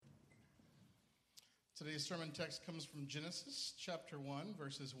Today's sermon text comes from Genesis chapter 1,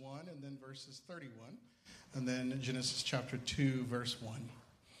 verses 1, and then verses 31, and then Genesis chapter 2, verse 1.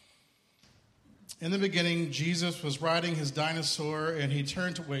 In the beginning, Jesus was riding his dinosaur, and he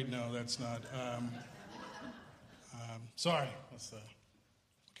turned to... Wait, no, that's not... sorry.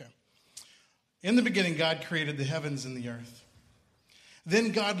 Okay. In the beginning, God created the heavens and the earth.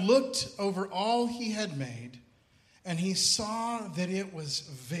 Then God looked over all he had made, and he saw that it was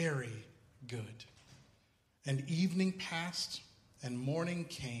very good. And evening passed, and morning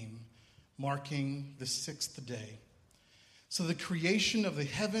came, marking the sixth day. So the creation of the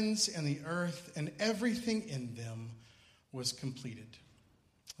heavens and the earth and everything in them was completed.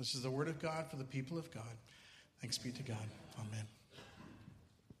 This is the word of God for the people of God. Thanks be to God. Amen.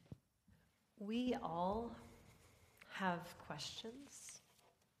 We all have questions.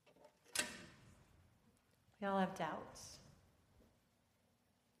 We all have doubts.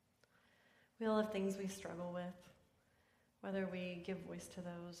 We all have things we struggle with, whether we give voice to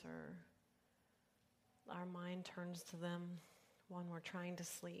those or our mind turns to them when we're trying to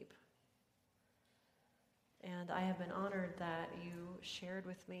sleep. And I have been honored that you shared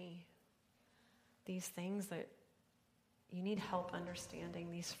with me these things that you need help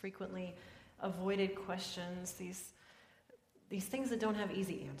understanding, these frequently avoided questions, these things that don't have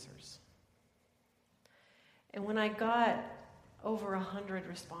easy answers. And when I got over 100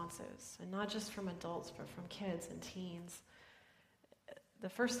 responses, and not just from adults, but from kids and teens, the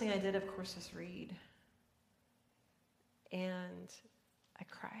first thing I did, of course, was read. And I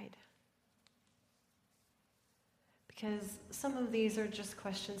cried. Because some of these are just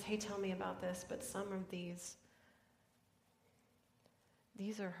questions, hey, tell me about this, but some of these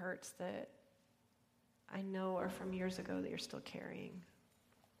are hurts that I know are from years ago that you're still carrying.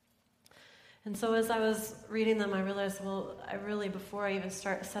 And so as I was reading them, I realized, before I even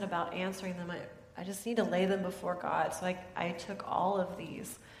set about answering them, I just need to lay them before God. So I took all of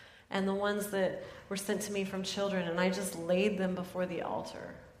these and the ones that were sent to me from children, and I just laid them before the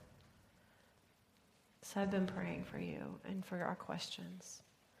altar. So I've been praying for you and for our questions.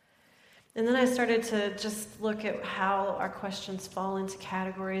 And then I started to just look at how our questions fall into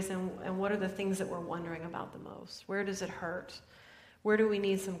categories and what are the things that we're wondering about the most. Where does it hurt? Where do we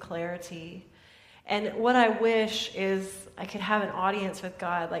need some clarity? And what I wish is I could have an audience with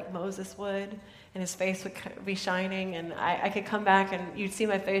God like Moses would, and his face would be shining, and I could come back and you'd see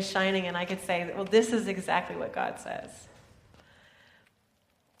my face shining, and I could say, well, this is exactly what God says.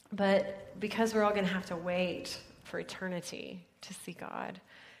 But because we're all going to have to wait for eternity to see God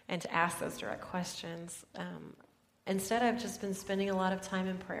and to ask those direct questions, instead I've just been spending a lot of time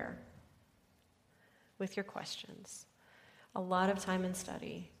in prayer with your questions. A lot of time in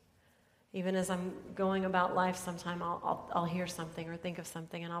study. Even as I'm going about life, sometime I'll hear something or think of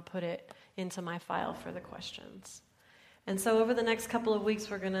something, and I'll put it into my file for the questions. And so over the next couple of weeks,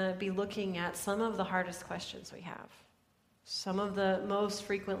 we're going to be looking at some of the hardest questions we have. Some of the most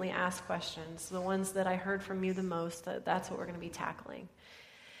frequently asked questions, the ones that I heard from you the most, that's what we're going to be tackling.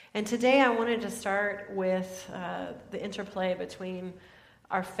 And today I wanted to start with the interplay between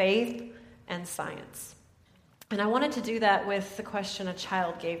our faith and science. And I wanted to do that with the question a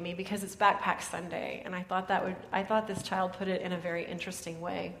child gave me because it's Backpack Sunday, and I thought this child put it in a very interesting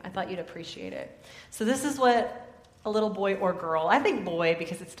way. I thought you'd appreciate it. So this is what a little boy or girl, I think boy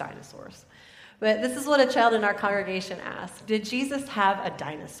because it's dinosaurs, but this is what a child in our congregation asked. Did Jesus have a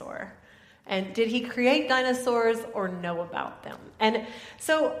dinosaur? And did he create dinosaurs or know about them? And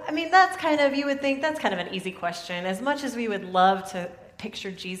so, you would think that's kind of an easy question. As much as we would love to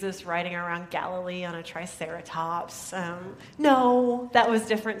picture Jesus riding around Galilee on a triceratops. No, that was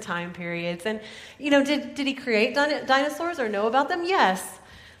different time periods. And, did he create dinosaurs or know about them? Yes.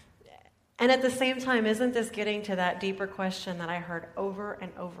 And at the same time, isn't this getting to that deeper question that I heard over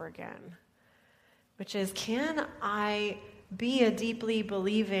and over again? Which is, can I be a deeply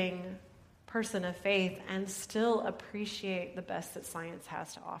believing person of faith and still appreciate the best that science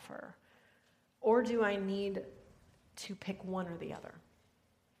has to offer? Or do I need to pick one or the other?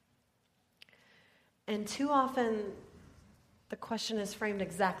 And too often, the question is framed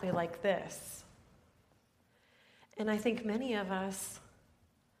exactly like this. And I think many of us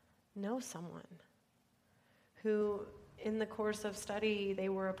know someone who, in the course of study, they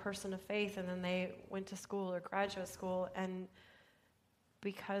were a person of faith, and then they went to school or graduate school, and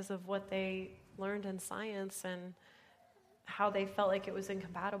because of what they learned in science and how they felt like it was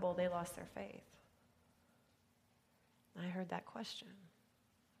incompatible, they lost their faith. I heard that question.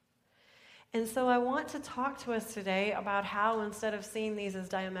 And so I want to talk to us today about how, instead of seeing these as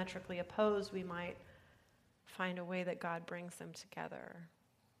diametrically opposed, we might find a way that God brings them together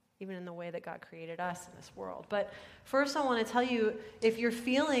even in the way that God created us in this world. But first I want to tell you, if you're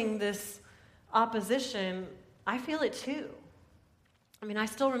feeling this opposition, I feel it too. I mean, I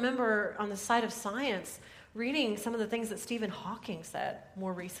still remember on the side of science reading some of the things that Stephen Hawking said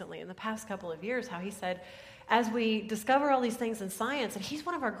more recently in the past couple of years, how he said, as we discover all these things in science, and he's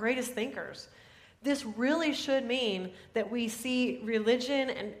one of our greatest thinkers, this really should mean that we see religion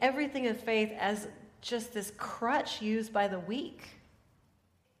and everything of faith as just this crutch used by the weak.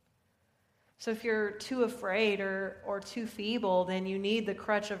 So if you're too afraid or too feeble, then you need the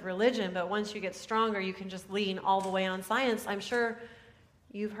crutch of religion, but once you get stronger, you can just lean all the way on science. I'm sure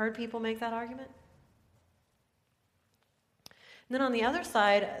you've heard people make that argument. And then on the other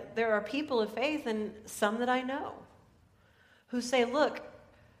side, there are people of faith, and some that I know, who say, look,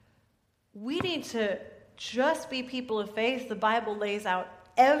 we need to just be people of faith. The Bible lays out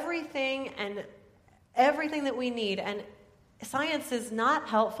everything that we need, and science is not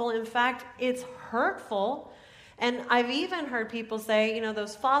helpful. In fact, it's hurtful. And I've even heard people say,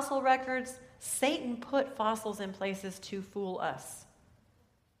 those fossil records, Satan put fossils in places to fool us.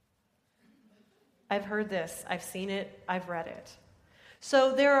 I've heard this. I've seen it. I've read it.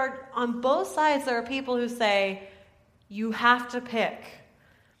 So on both sides, there are people who say, you have to pick.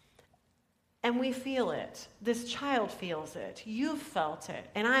 And we feel it. This child feels it. You've felt it.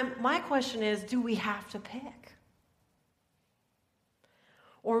 And my question is, do we have to pick?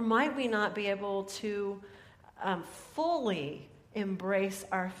 Or might we not be able to fully embrace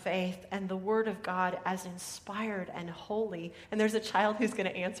our faith and the Word of God as inspired and holy? And there's a child who's going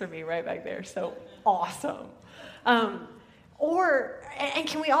to answer me right back there. So awesome. And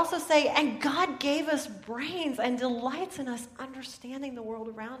can we also say, and God gave us brains and delights in us understanding the world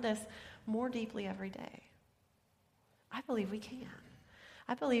around us more deeply every day? I believe we can.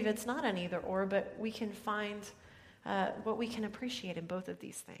 I believe it's not an either or, but we can find what we can appreciate in both of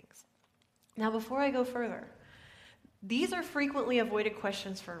these things. Now, before I go further, these are frequently avoided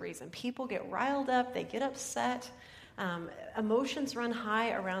questions for a reason. People get riled up, they get upset, emotions run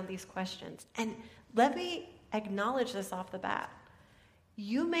high around these questions. And let me acknowledge this off the bat.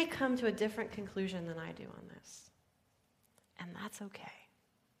 You may come to a different conclusion than I do on this, and that's okay.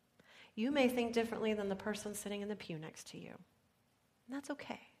 You may think differently than the person sitting in the pew next to you, and that's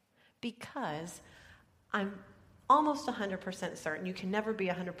okay, because I'm almost 100% certain. You can never be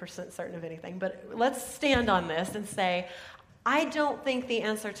 100% certain of anything, but let's stand on this and say, I don't think the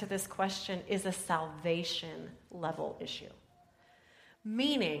answer to this question is a salvation level issue.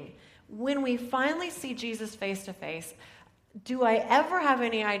 Meaning, when we finally see Jesus face to face, do I ever have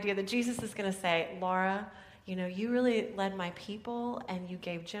any idea that Jesus is going to say, Laura, you really led my people, and you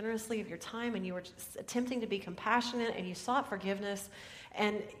gave generously of your time, and you were just attempting to be compassionate, and you sought forgiveness,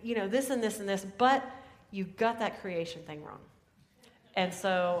 and this and this and this, but you got that creation thing wrong. And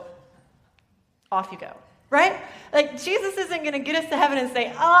so off you go, right? Like, Jesus isn't going to get us to heaven and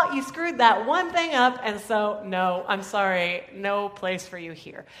say, oh, you screwed that one thing up, and so no, I'm sorry, no place for you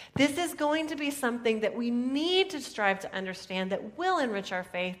here. This is going to be something that we need to strive to understand, that will enrich our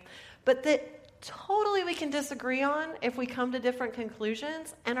faith, but that totally we can disagree on if we come to different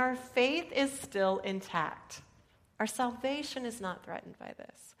conclusions, and our faith is still intact. Our salvation is not threatened by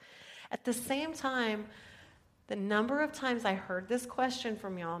this. At the same time, the number of times I heard this question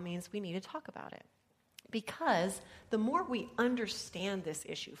from y'all means we need to talk about it. Because the more we understand this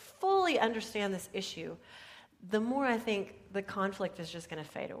issue, fully understand this issue, the more I think the conflict is just going to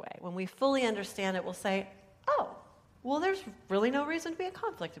fade away. When we fully understand it, we'll say, oh, well, there's really no reason to be in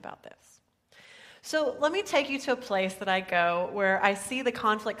conflict about this. So let me take you to a place that I go where I see the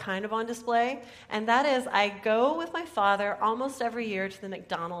conflict kind of on display, and that is I go with my father almost every year to the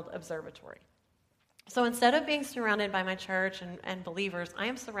McDonald Observatory. So instead of being surrounded by my church and believers, I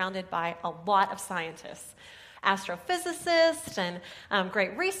am surrounded by a lot of scientists, astrophysicists and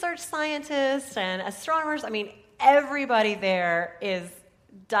great research scientists and astronomers. I mean, everybody there is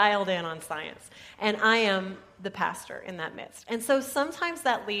dialed in on science, and I am the pastor in that midst. And so sometimes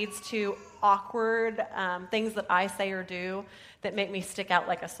that leads to awkward things that I say or do that make me stick out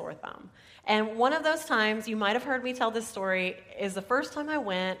like a sore thumb. And one of those times, you might have heard me tell this story, is the first time I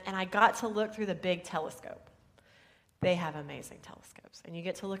went and I got to look through the big telescope. They have amazing telescopes, and you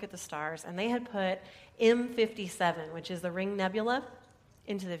get to look at the stars, and they had put M57, which is the Ring Nebula,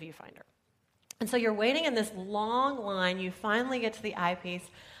 into the viewfinder. And so you're waiting in this long line, you finally get to the eyepiece.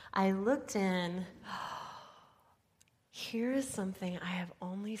 I looked in. Here is something I have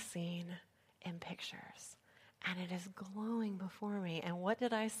only seen in pictures, and it is glowing before me. And what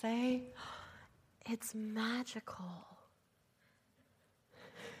did I say? It's magical.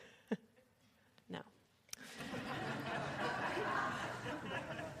 No.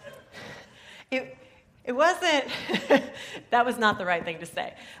 It wasn't, that was not the right thing to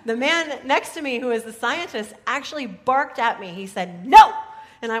say. The man next to me, who is the scientist, actually barked at me. He said, "No!"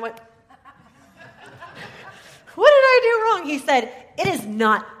 And I went, "What did I do wrong?" He said, "It is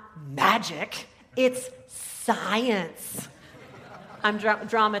not magic. It's science." I'm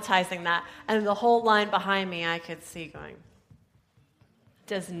dramatizing that. And the whole line behind me, I could see going,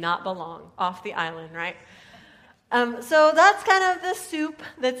 does not belong off the island, right? So that's kind of the soup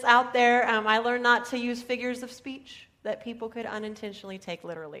that's out there. I learned not to use figures of speech that people could unintentionally take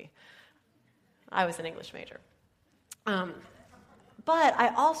literally. I was an English major. But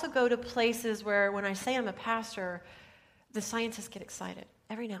I also go to places where when I say I'm a pastor, the scientists get excited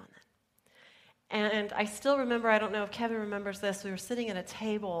every now and then. And I still remember, I don't know if Kevin remembers this, we were sitting at a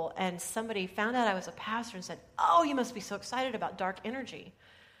table and somebody found out I was a pastor and said, "Oh, you must be so excited about dark energy."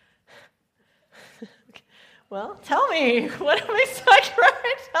 Well, tell me, what am I excited about?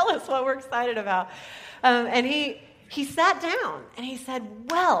 Tell us what we're excited about. And he sat down and he said,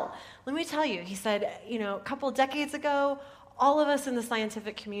 "Well, let me tell you," he said, "a couple of decades ago, all of us in the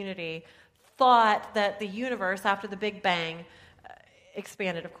scientific community thought that the universe, after the Big Bang,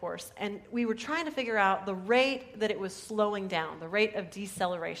 expanded, of course, and we were trying to figure out the rate that it was slowing down, the rate of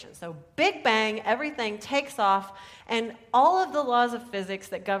deceleration. So Big Bang, everything takes off, and all of the laws of physics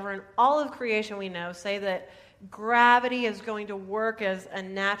that govern all of creation we know say that gravity is going to work as a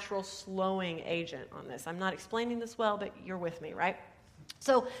natural slowing agent on this. I'm not explaining this well, but you're with me, right?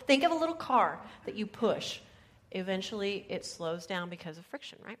 So think of a little car that you push. Eventually, it slows down because of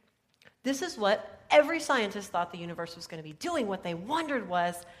friction, right? This is what every scientist thought the universe was going to be doing. What they wondered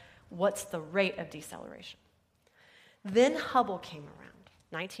was, what's the rate of deceleration? Then Hubble came around,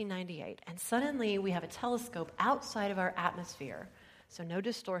 1998, and suddenly we have a telescope outside of our atmosphere, so no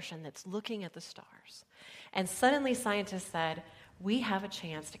distortion, that's looking at the stars. And suddenly scientists said, we have a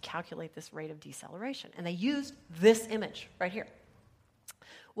chance to calculate this rate of deceleration. And they used this image right here.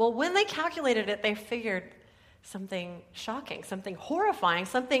 Well, when they calculated it, they figured something shocking, something horrifying,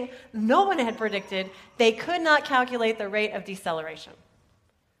 something no one had predicted. They could not calculate the rate of deceleration.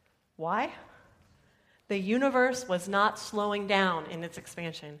 Why? The universe was not slowing down in its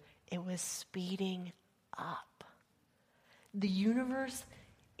expansion. It was speeding up. The universe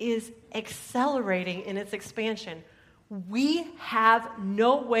is accelerating in its expansion. We have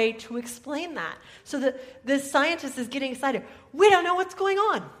no way to explain that. So the scientist is getting excited. We don't know what's going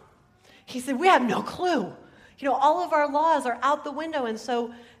on. He said, we have no clue. All of our laws are out the window. And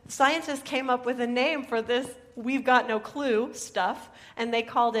so scientists came up with a name for this we've got no clue stuff, and they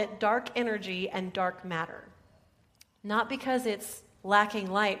called it dark energy and dark matter. Not because it's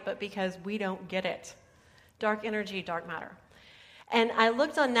lacking light, but because we don't get it. Dark energy, dark matter. And I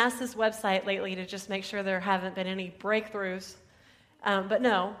looked on NASA's website lately to just make sure there haven't been any breakthroughs. But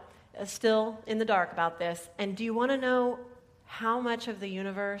no, still in the dark about this. And do you want to know how much of the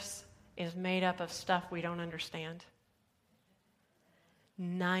universe is made up of stuff we don't understand?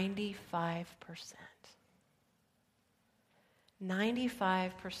 95%.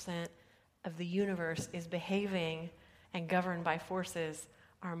 95% of the universe is behaving and governed by forces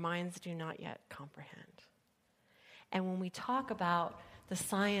our minds do not yet comprehend. And when we talk about the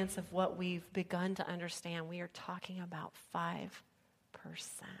science of what we've begun to understand, we are talking about 5%.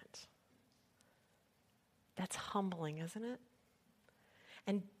 That's humbling, isn't it?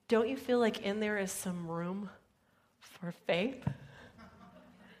 And don't you feel like in there is some room for faith?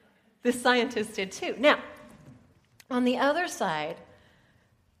 The scientists did too. Now, on the other side,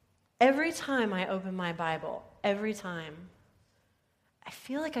 every time I open my Bible, every time, I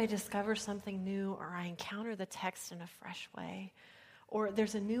feel like I discover something new, or I encounter the text in a fresh way, or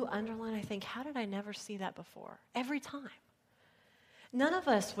there's a new underline. I think, how did I never see that before? Every time. None of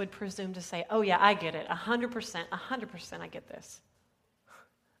us would presume to say, oh yeah, I get it, 100%, I get this.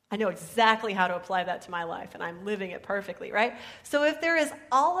 I know exactly how to apply that to my life, and I'm living it perfectly, right? So if there is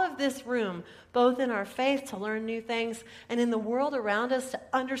all of this room, both in our faith to learn new things, and in the world around us to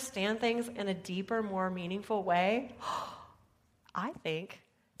understand things in a deeper, more meaningful way, I think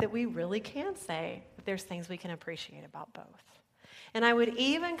that we really can say that there's things we can appreciate about both. And I would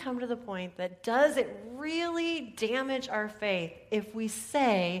even come to the point that does it really damage our faith if we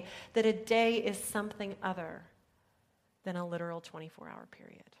say that a day is something other than a literal 24-hour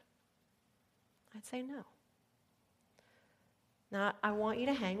period? I'd say no. Now, I want you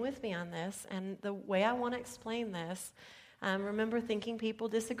to hang with me on this, and the way I want to explain this, remember, thinking people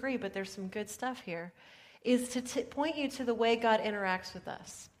disagree, but there's some good stuff here, is to point you to the way God interacts with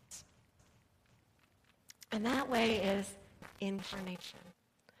us. And that way is incarnation.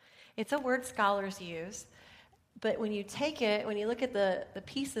 It's a word scholars use, But when you take it, when you look at the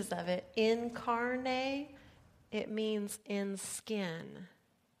pieces of it, incarnate, it means in skin.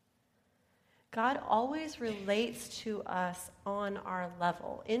 God always relates to us on our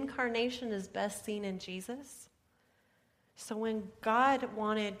level. Incarnation is best seen in Jesus. So when God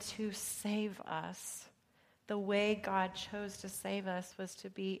wanted to save us, the way God chose to save us was to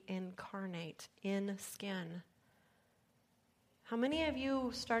be incarnate, in skin. How many of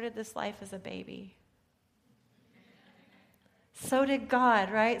you started this life as a baby? So did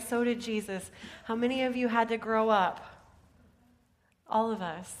God, right? So did Jesus. How many of you had to grow up? All of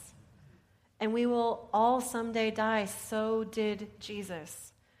us. And we will all someday die. So did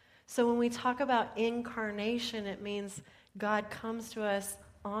Jesus. So when we talk about incarnation, it means God comes to us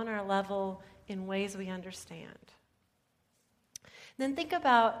on our level in ways we understand. Then think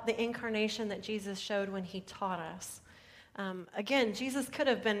about the incarnation that Jesus showed when he taught us. Again, Jesus could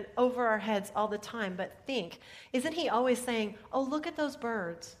have been over our heads all the time, but think, isn't he always saying, oh, look at those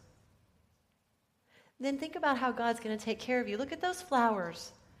birds? Then think about how God's going to take care of you. Look at those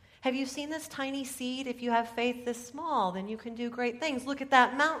flowers. Have you seen this tiny seed? If you have faith this small, then you can do great things. Look at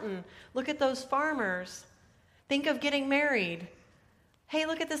that mountain. Look at those farmers. Think of getting married. Hey,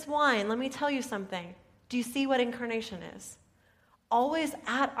 look at this wine. Let me tell you something. Do you see what incarnation is? Always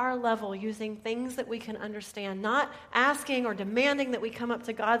at our level, using things that we can understand, not asking or demanding that we come up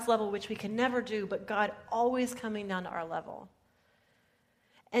to God's level, which we can never do, but God always coming down to our level.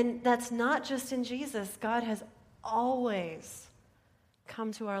 And that's not just in Jesus. God has always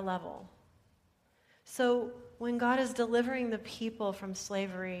come to our level. So when God is delivering the people from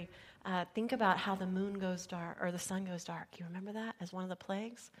slavery, think about how the moon goes dark, or the sun goes dark. You remember that as one of the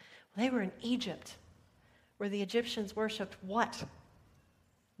plagues? Well, they were in Egypt, where the Egyptians worshipped what?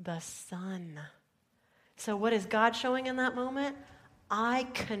 The sun. So what is God showing in that moment? I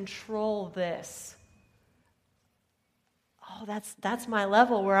control this. Oh, that's my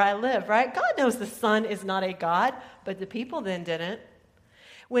level where I live, right? God knows the sun is not a God, but the people then didn't.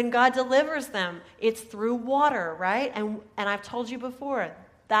 When God delivers them, it's through water, right? And I've told you before,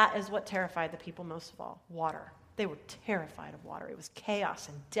 that is what terrified the people most of all, water. They were terrified of water. It was chaos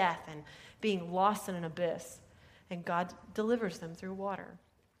and death and being lost in an abyss. And God delivers them through water.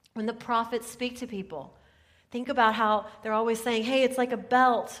 When the prophets speak to people, think about how they're always saying, hey, it's like a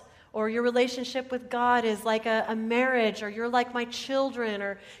belt, or your relationship with God is like a marriage, or you're like my children,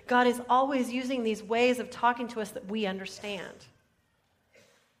 or God is always using these ways of talking to us that we understand.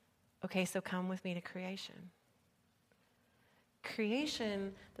 Okay, so come with me to creation.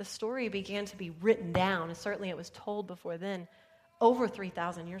 Creation, the story began to be written down, and certainly it was told before then, over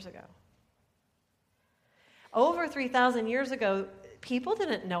 3,000 years ago. Over 3,000 years ago, people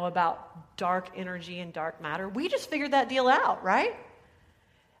didn't know about dark energy and dark matter. We just figured that deal out, right?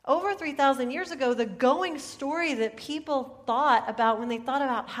 Over 3,000 years ago, the going story that people thought about when they thought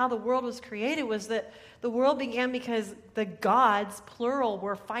about how the world was created was that the world began because the gods, plural,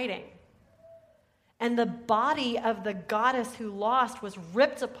 were fighting. And the body of the goddess who lost was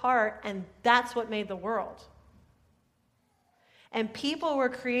ripped apart, and that's what made the world. And people were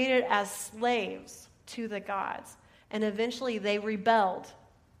created as slaves to the gods, and eventually they rebelled.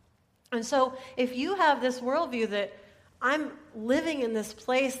 And so if you have this worldview that I'm living in this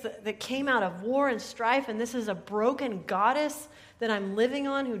place that came out of war and strife, and this is a broken goddess that I'm living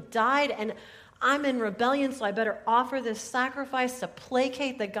on who died, and I'm in rebellion, so I better offer this sacrifice to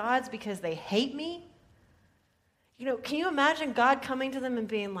placate the gods because they hate me. You know, can you imagine God coming to them and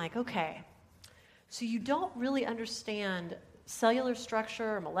being like, okay, so you don't really understand cellular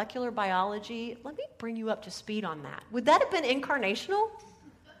structure or molecular biology. Let me bring you up to speed on that. Would that have been incarnational?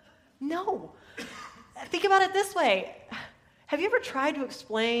 No. Think about it this way. Have you ever tried to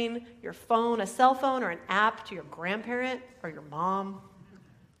explain your phone, a cell phone, or an app to your grandparent or your mom?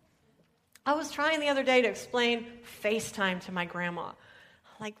 I was trying the other day to explain FaceTime to my grandma.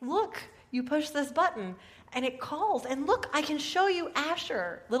 Like, look, you push this button and it calls. And look, I can show you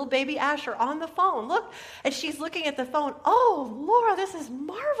Asher, little baby Asher, on the phone. Look. And she's looking at the phone. Oh, Laura, this is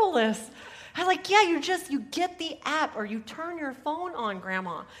marvelous. I was like, yeah, you get the app, or you turn your phone on,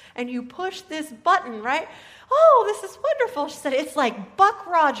 Grandma, and you push this button, right? Oh, this is wonderful. She said, it's like Buck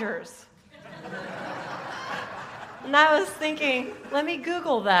Rogers. And I was thinking, let me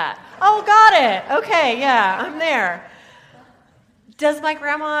Google that. Oh, got it. Okay, yeah, I'm there. Does my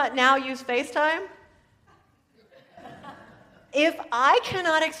grandma now use FaceTime? If I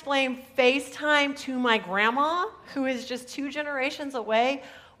cannot explain FaceTime to my grandma, who is just 2 generations away,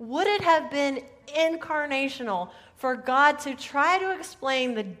 would it have been incarnational for God to try to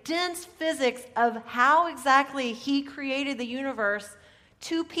explain the dense physics of how exactly he created the universe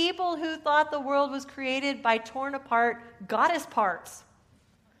To people who thought the world was created by torn apart goddess parts.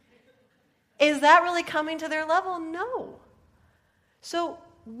 Is that really coming to their level? No. So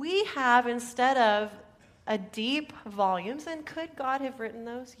we have, instead of a deep volumes, and could God have written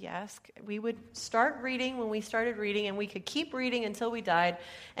those? Yes. We would start reading when we started reading, and we could keep reading until we died,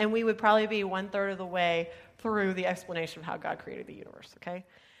 and we would probably be 1/3 of the way through the explanation of how God created the universe, okay?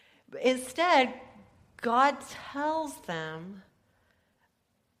 But instead, God tells them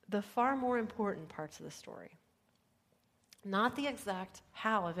the far more important parts of the story. Not the exact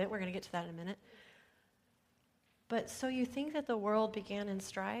how of it. We're going to get to that in a minute. But so you think that the world began in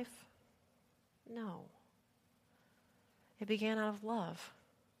strife? No. It began out of love.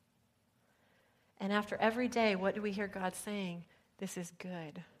 And after every day, what do we hear God saying? This is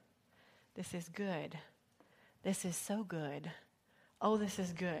good. This is good. This is so good. Oh, this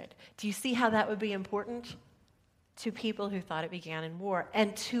is good. Do you see how that would be important? To people who thought it began in war.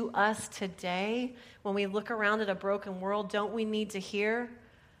 And to us today, when we look around at a broken world, don't we need to hear,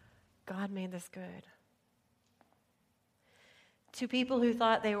 God made this good? To people who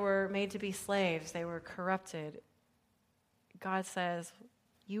thought they were made to be slaves, they were corrupted, God says,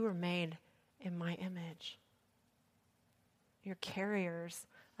 you were made in my image. You're carriers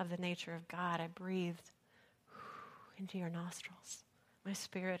of the nature of God. I breathed into your nostrils. My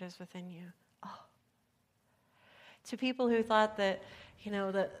spirit is within you. Oh. To people who thought that,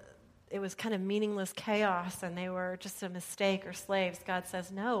 that it was kind of meaningless chaos and they were just a mistake or slaves, God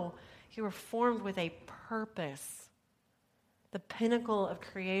says, no, you were formed with a purpose, the pinnacle of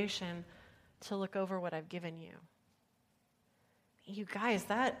creation, to look over what I've given you. You guys,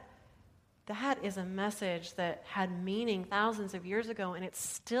 that is a message that had meaning thousands of years ago, and it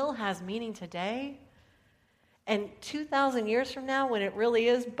still has meaning today. And 2,000 years from now, when it really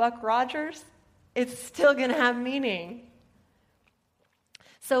is Buck Rogers, it's still going to have meaning.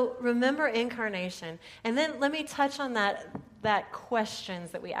 So remember incarnation. And then let me touch on that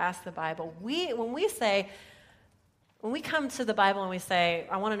questions that we ask the Bible. When we come to the Bible and we say,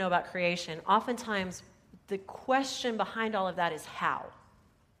 I want to know about creation, oftentimes the question behind all of that is how?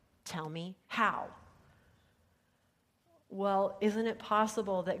 Tell me how. Well, isn't it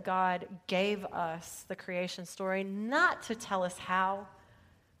possible that God gave us the creation story not to tell us how,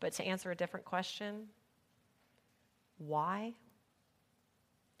 but to answer a different question? Why?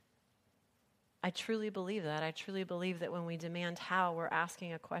 I truly believe that. I truly believe that when we demand how, we're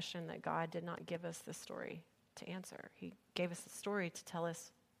asking a question that God did not give us the story to answer. He gave us the story to tell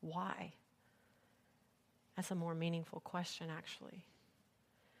us why. That's a more meaningful question, actually.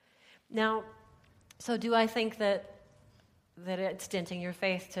 Now, so do I think that it's denting your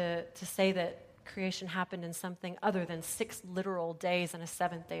faith to say that creation happened in something other than 6 literal days and a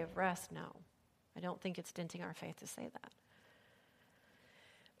 7th day of rest? No. I don't think it's denting our faith to say that.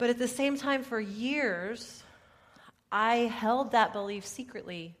 But at the same time, for years, I held that belief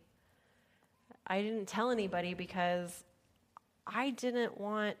secretly. I didn't tell anybody because I didn't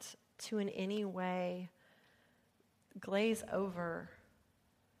want to in any way glaze over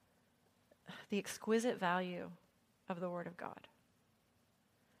the exquisite value of the Word of God.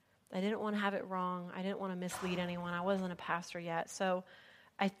 I didn't want to have it wrong. I didn't want to mislead anyone. I wasn't a pastor yet. So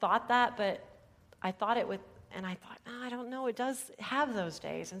I thought that, but I thought it would, and I thought, no, I don't know. It does have those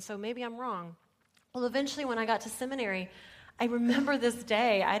days, and so maybe I'm wrong. Well, eventually when I got to seminary, I remember this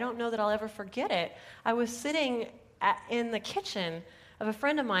day. I don't know that I'll ever forget it. I was sitting in the kitchen of a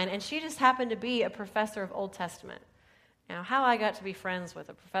friend of mine, and she just happened to be a professor of Old Testament. Now, how I got to be friends with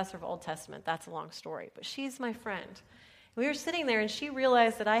a professor of Old Testament, that's a long story, but she's my friend. We were sitting there, and she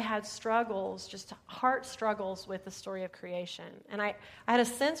realized that I had struggles, just heart struggles with the story of creation. And I had a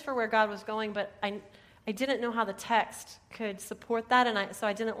sense for where God was going, but I didn't know how the text could support that, so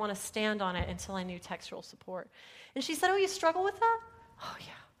I didn't want to stand on it until I knew textual support. And she said, oh, you struggle with that? Oh,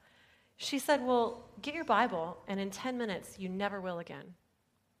 yeah. She said, well, get your Bible, and in 10 minutes, you never will again.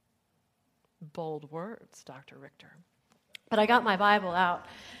 Bold words, Dr. Richter. But I got my Bible out,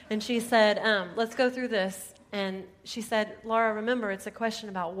 and she said, let's go through this. And she said, Laura, remember, it's a question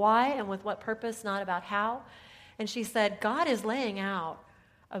about why and with what purpose, not about how. And she said, God is laying out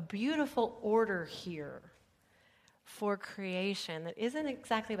a beautiful order here for creation that isn't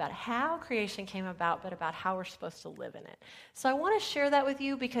exactly about how creation came about, but about how we're supposed to live in it. So I want to share that with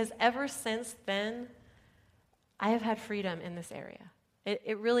you because ever since then, I have had freedom in this area.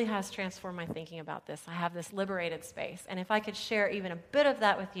 It really has transformed my thinking about this. I have this liberated space. And if I could share even a bit of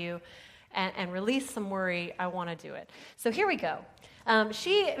that with you and release some worry, I want to do it. So here we go.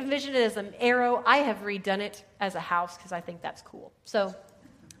 She envisioned it as an arrow. I have redone it as a house because I think that's cool. So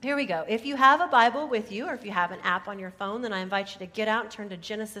Here we go. If you have a Bible with you, or if you have an app on your phone, then I invite you to get out and turn to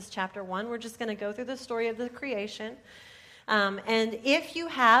Genesis chapter 1. We're just going to go through the story of the creation. And if you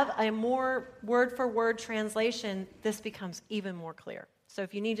have a more word-for-word translation, this becomes even more clear. So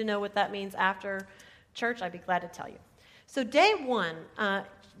if you need to know what that means after church, I'd be glad to tell you. So day 1,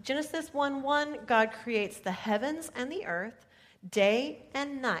 Genesis 1:1, God creates the heavens and the earth, day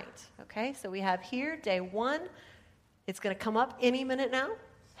and night. Okay, so we have here day 1. It's going to come up any minute now.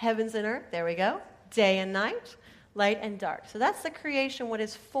 Heavens and earth, there we go. Day and night, light and dark. So that's the creation, what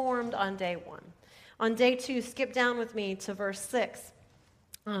is formed on day 1. On day 2, skip down with me to verse 6.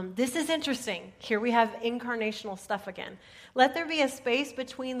 This is interesting. Here we have incarnational stuff again. Let there be a space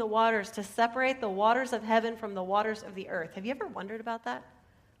between the waters to separate the waters of heaven from the waters of the earth. Have you ever wondered about that?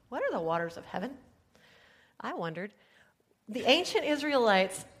 What are the waters of heaven? I wondered. The ancient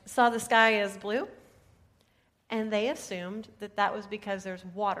Israelites saw the sky as blue, and they assumed that that was because there's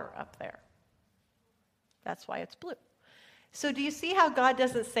water up there. That's why it's blue. So do you see how God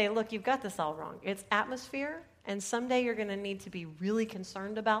doesn't say, look, you've got this all wrong. It's atmosphere, and someday you're going to need to be really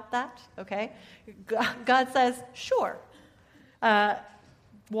concerned about that, okay? God says, sure.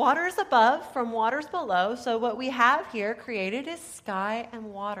 Waters above from waters below. So what we have here created is sky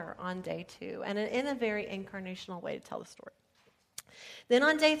and water on day 2, and in a very incarnational way to tell the story. Then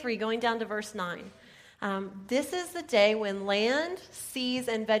on day 3, going down to verse 9, this is the day when land, seas,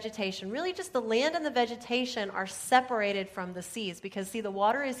 and vegetation, really just the land and the vegetation are separated from the seas because, see, the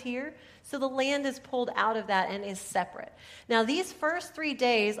water is here, so the land is pulled out of that and is separate. Now, these first 3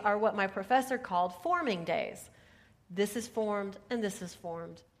 days are what my professor called forming days. This is formed, and this is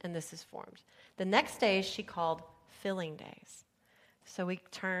formed, and this is formed. The next days she called filling days. So we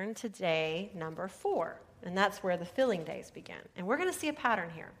turn to day number 4, and that's where the filling days begin. And we're going to see a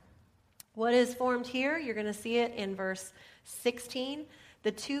pattern here. What is formed here, you're going to see it in verse 16.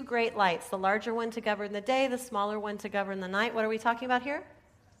 The 2 great lights, the larger one to govern the day, the smaller one to govern the night. What are we talking about here?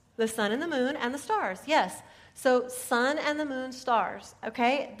 The sun and the moon and the stars. Yes. So sun and the moon, stars.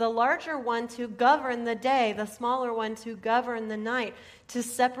 Okay? The larger one to govern the day, the smaller one to govern the night, to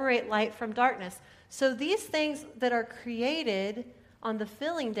separate light from darkness. So these things that are created on the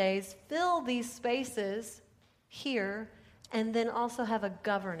filling days fill these spaces here, and then also have a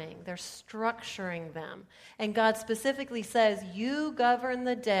governing. They're structuring them. And God specifically says, you govern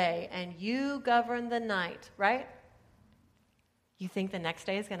the day and you govern the night, right? You think the next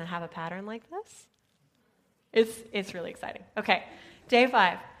day is going to have a pattern like this? It's really exciting. Okay, day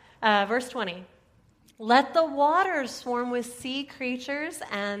 5, verse 20. Let the waters swarm with sea creatures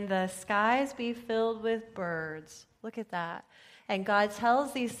and the skies be filled with birds. Look at that. And God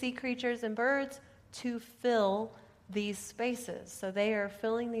tells these sea creatures and birds to fill these spaces. So they are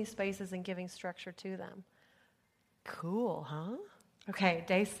filling these spaces and giving structure to them. Cool, huh? Okay,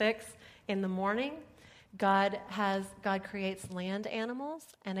 day 6, in the morning, God creates land animals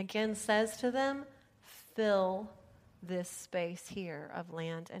and again says to them, fill this space here of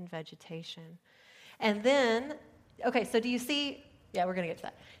land and vegetation. And then, okay, so do you see, yeah, we're going to get to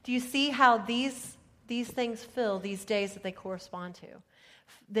that. Do you see how these things fill these days that they correspond to?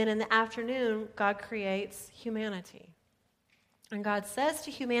 Then in the afternoon, God creates humanity. And God says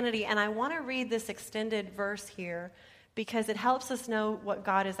to humanity, and I want to read this extended verse here because it helps us know what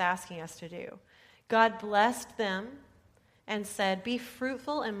God is asking us to do. God blessed them and said, be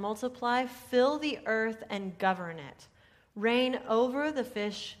fruitful and multiply, fill the earth and govern it. Reign over the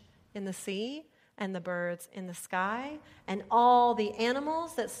fish in the sea and the birds in the sky and all the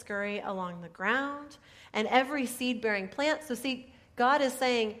animals that scurry along the ground and every seed-bearing plant. So see, God is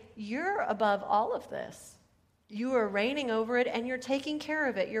saying, you're above all of this. You are reigning over it, and you're taking care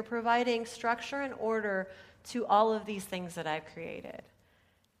of it. You're providing structure and order to all of these things that I've created.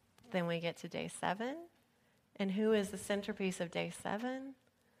 Then we get to day 7. And who is the centerpiece of day 7? And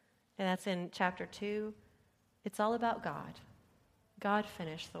that's in chapter 2. It's all about God. God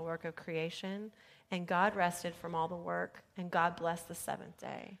finished the work of creation, and God rested from all the work, and God blessed the 7th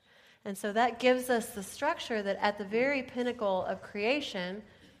day. And so that gives us the structure that at the very pinnacle of creation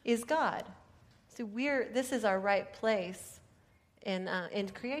is God. So this is our right place in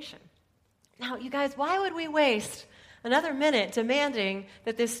creation. Now, you guys, why would we waste another minute demanding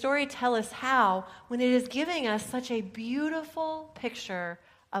that this story tell us how when it is giving us such a beautiful picture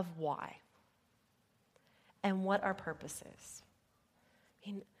of why and what our purpose is?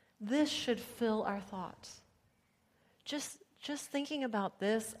 I mean, this should fill our thoughts. Just thinking about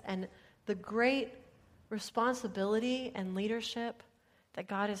this and the great responsibility and leadership that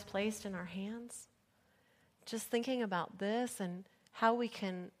God has placed in our hands, just thinking about this and how we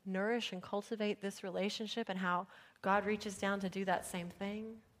can nourish and cultivate this relationship and how God reaches down to do that same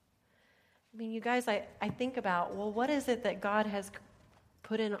thing. I mean, you guys, I think about, well, what is it that God has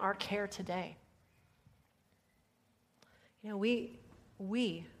put in our care today? You know,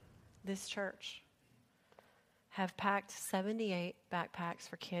 we, this church, have packed 78 backpacks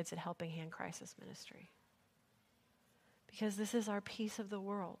for kids at Helping Hand Crisis Ministry. Because this is our piece of the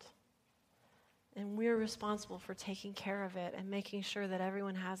world. And we're responsible for taking care of it and making sure that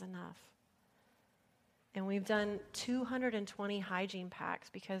everyone has enough. And we've done 220 hygiene packs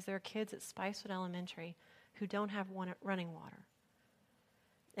because there are kids at Spicewood Elementary who don't have running water.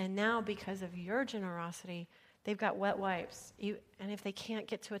 And now, because of your generosity, they've got wet wipes. And if they can't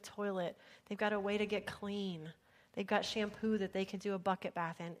get to a toilet, they've got a way to get clean. They've got shampoo that they could do a bucket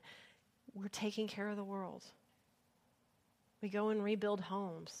bath in. We're taking care of the world. We go and rebuild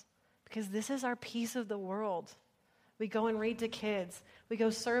homes because this is our piece of the world. We go and read to kids. We go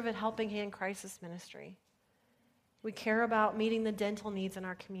serve at Helping Hand Crisis Ministry. We care about meeting the dental needs in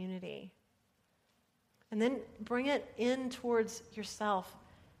our community. And then bring it in towards yourself.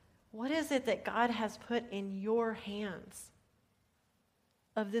 What is it that God has put in your hands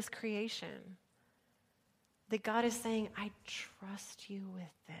of this creation? That God is saying, I trust you with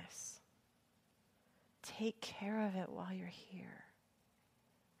this. Take care of it while you're here.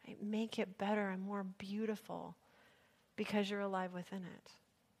 Right? Make it better and more beautiful because you're alive within it.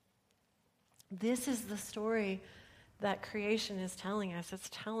 This is the story that creation is telling us. It's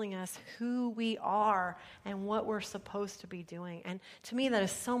telling us who we are and what we're supposed to be doing. And to me, that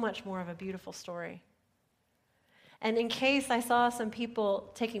is so much more of a beautiful story. And in case I saw some people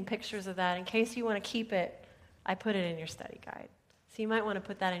taking pictures of that, in case you want to keep it, I put it in your study guide. So you might want to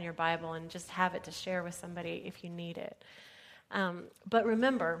put that in your Bible and just have it to share with somebody if you need it. But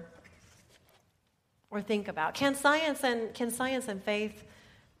remember, or think about, can science and faith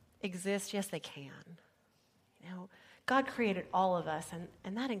exist? Yes, they can. You know, God created all of us,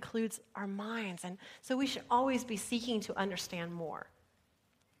 and that includes our minds. And so we should always be seeking to understand more.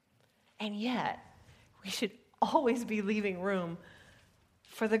 And yet, we should always be leaving room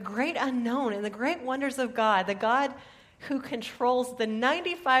for the great unknown and the great wonders of God, the God who controls the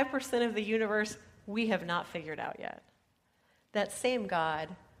 95% of the universe we have not figured out yet. That same God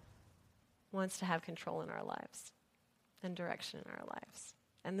wants to have control in our lives and direction in our lives.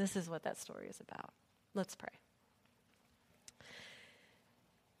 And this is what that story is about. Let's pray.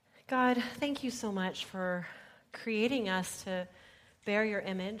 God, thank you so much for creating us to bear your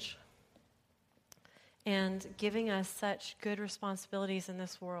image and giving us such good responsibilities in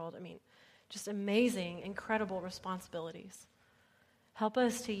this world. I mean, just amazing, incredible responsibilities. Help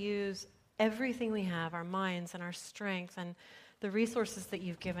us to use everything we have, our minds and our strength and the resources that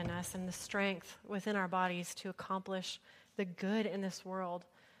you've given us and the strength within our bodies to accomplish the good in this world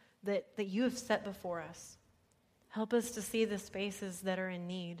that you have set before us. Help us to see the spaces that are in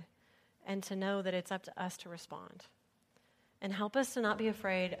need and to know that it's up to us to respond. And help us to not be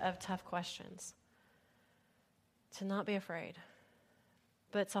afraid of tough questions. To not be afraid,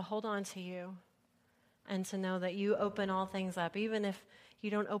 but to hold on to you and to know that you open all things up, even if you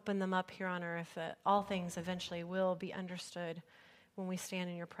don't open them up here on earth, that all things eventually will be understood when we stand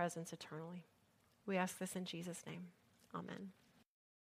in your presence eternally. We ask this in Jesus' name. Amen.